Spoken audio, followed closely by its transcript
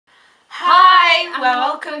and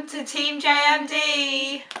welcome to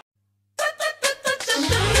TeamJMD.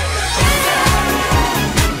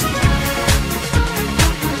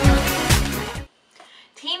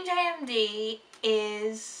 TeamJMD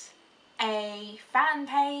is a fan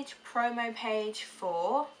page, promo page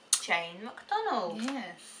for Jane McDonald.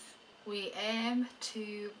 Yes, we aim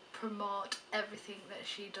to promote everything that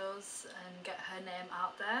she does and get her name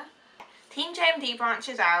out there. TeamJMD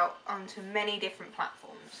branches out onto many different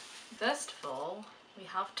platforms. First of all, we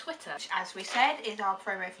have Twitter. Which, as we said, is our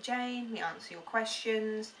promo for Jane. We answer your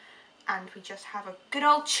questions and we just have a good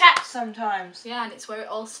old chat sometimes. Yeah, and it's where it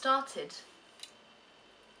all started.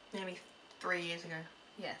 Nearly 3 years ago.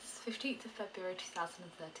 Yes, 15th of February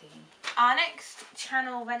 2013. Our next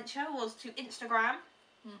channel venture was to Instagram.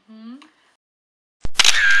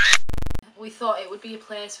 We thought it would be a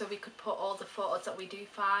place where we could put all the photos that we do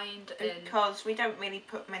find. Because we don't really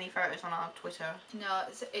put many photos on our Twitter. No,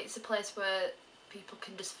 it's a place where people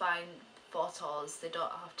can just find photos. They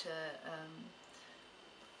don't have to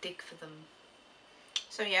dig for them.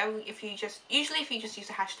 So yeah, if you just use the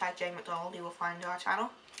hashtag Jane McDonald, you will find our channel.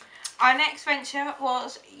 Our next venture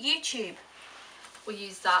was YouTube. We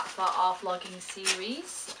use that for our vlogging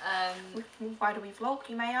series. Why do we vlog,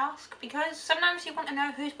 you may ask? Because sometimes you want to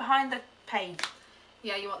know who's behind the page.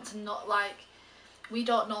 Yeah, you want to know, like, we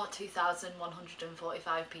don't know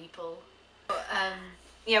 2,145 people. But,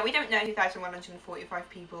 yeah, we don't know 2,145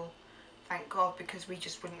 people, thank God, because we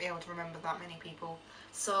just wouldn't be able to remember that many people.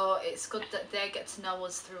 So it's good that they get to know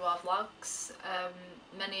us through our vlogs.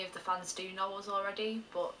 Many of the fans do know us already,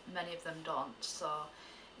 but many of them don't. So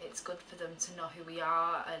it's good for them to know who we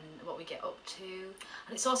are and what we get up to.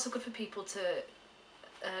 And it's also good for people to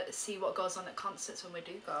see what goes on at concerts when we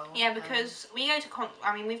do go. Yeah, because we go to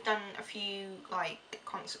we've done a few like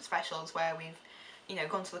concert specials where we've, you know,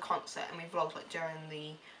 gone to the concert and we've vlogged like during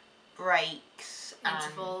the breaks,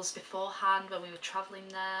 intervals beforehand when we were travelling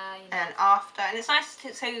there, you know. And after, and it's nice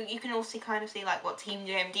to, so you can also kind of see like what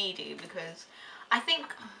TeamJMD do, because I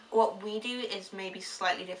think what we do is maybe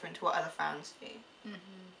slightly different to what other fans do.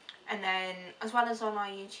 And then as well as on our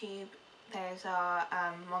YouTube, there's our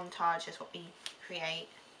montages, what we create,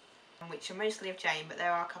 which are mostly of Jane, but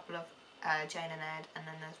there are a couple of Jane and Ed, and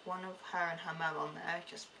then there's one of her and her mum on there,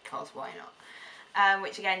 just because why not,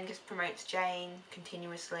 which again just promotes Jane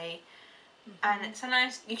continuously. And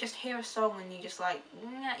sometimes you just hear a song and you just like,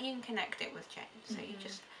 yeah, you can connect it with Jane, so you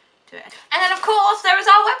just do it. And then of course there is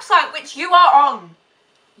our website, which you are on.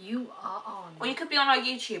 You are on. Or you could be on our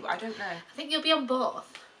YouTube, I don't know. I think you'll be on both.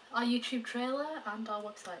 Our YouTube trailer and our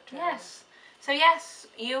website trailer. Yes. So yes,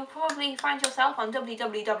 you'll probably find yourself on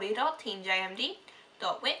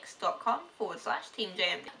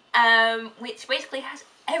www.teamjmd.wix.com/teamjmd, which basically has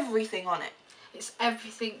everything on it. It's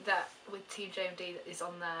everything that with TeamJMD that is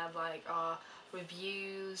on there, like our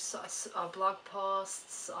reviews, our blog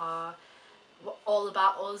posts, all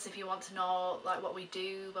about us. If you want to know like what we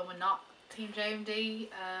do when we're not TeamJMD,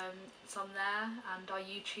 it's on there, and our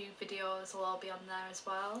YouTube videos will all be on there as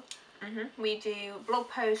well. We do blog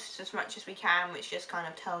posts as much as we can, which just kind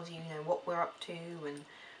of tells you, you know, what we're up to and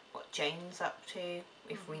what Jane's up to,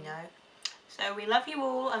 if we know. So we love you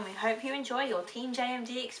all, and we hope you enjoy your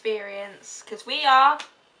TeamJMD experience, because we are.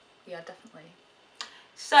 Yeah, definitely.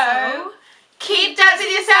 So keep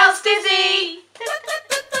dancing yourselves dizzy!